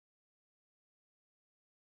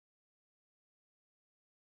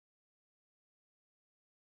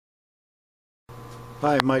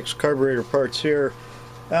Hi, Mike's Carburetor Parts here.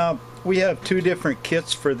 We have two different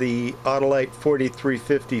kits for the Autolite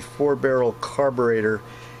 4350 4-barrel carburetor,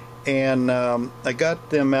 and I got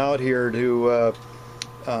them out here to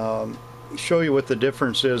show you what the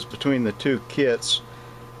difference is between the two kits.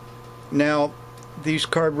 Now, these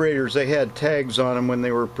carburetors, they had tags on them when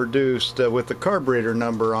they were produced with the carburetor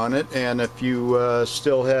number on it, and if you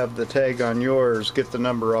still have the tag on yours, get the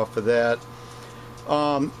number off of that.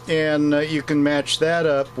 You can match that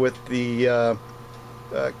up with the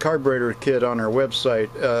carburetor kit on our website.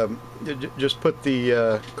 Just put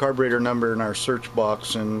the carburetor number in our search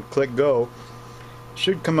box and click go.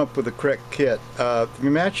 Should come up with the correct kit. If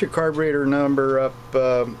you match your carburetor number up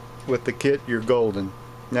with the kit, you're golden.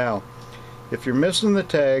 Now, if you're missing the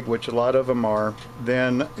tag, which a lot of them are,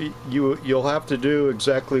 then you'll have to do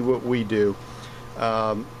exactly what we do.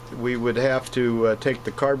 We would have to take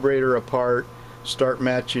the carburetor apart, start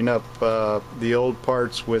matching up the old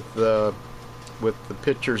parts with the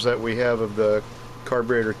pictures that we have of the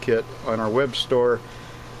carburetor kit on our web store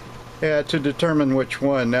to determine which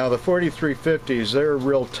one. Now, the 4350s, they're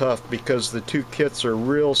real tough because the two kits are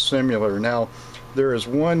real similar. Now, there is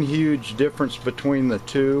one huge difference between the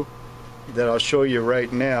two that I'll show you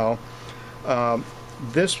right now.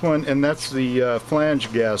 This one, and that's the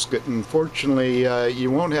flange gasket. Unfortunately, you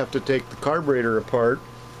won't have to take the carburetor apart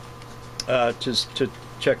to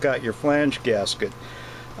check out your flange gasket.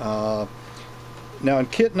 Now, in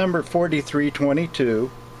kit number 4322,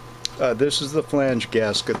 this is the flange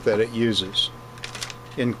gasket that it uses.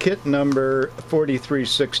 In kit number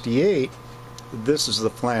 4368, this is the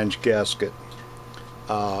flange gasket.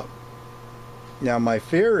 Now, my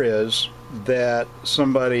fear is that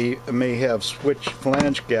somebody may have switched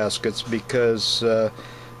flange gaskets because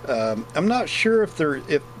I'm not sure if they're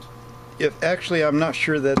actually I'm not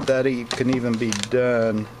sure that can even be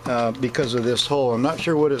done because of this hole. I'm not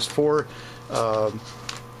sure what it's for.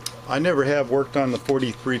 I never have worked on the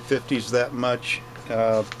 4350s that much,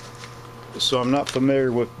 so I'm not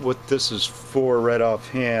familiar with what this is for right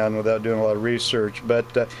offhand without doing a lot of research.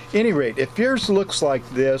 But at any rate, if yours looks like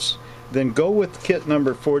this, then go with kit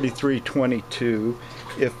number 4322.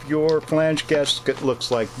 If your flange gasket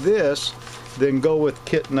looks like this, then go with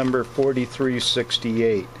kit number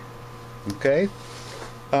 4368. Okay?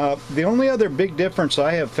 The only other big difference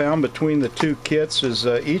I have found between the two kits is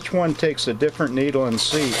each one takes a different needle and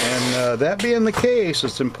seat, and that being the case,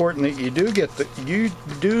 it's important that you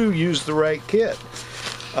do use the right kit.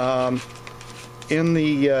 In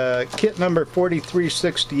the kit number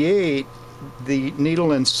 4368, the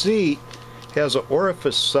needle and seat has an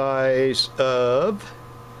orifice size of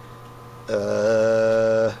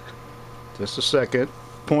just a second,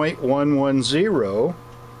 0.110.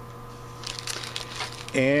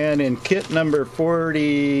 And in kit number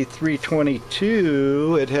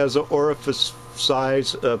 4322, it has an orifice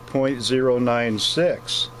size of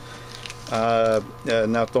 0.096.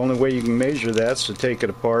 Now, the only way you can measure that is to take it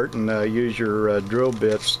apart and use your drill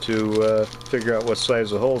bits to figure out what size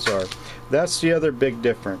the holes are. That's the other big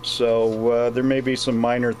difference. So there may be some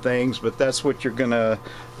minor things, but that's what you're gonna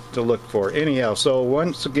to look for. Anyhow, so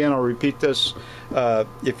once again, I'll repeat this.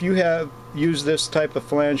 If you have used this type of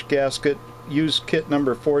flange gasket, use kit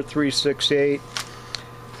number 4368.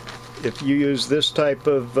 If you use this type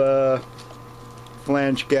of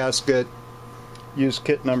flange gasket, use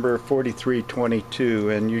kit number 4322,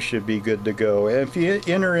 and you should be good to go. And if you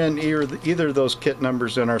enter in either of those kit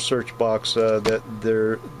numbers in our search box,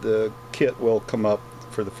 the kit will come up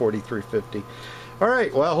for the 4350. All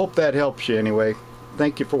right, well, I hope that helps you anyway.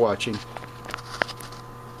 Thank you for watching.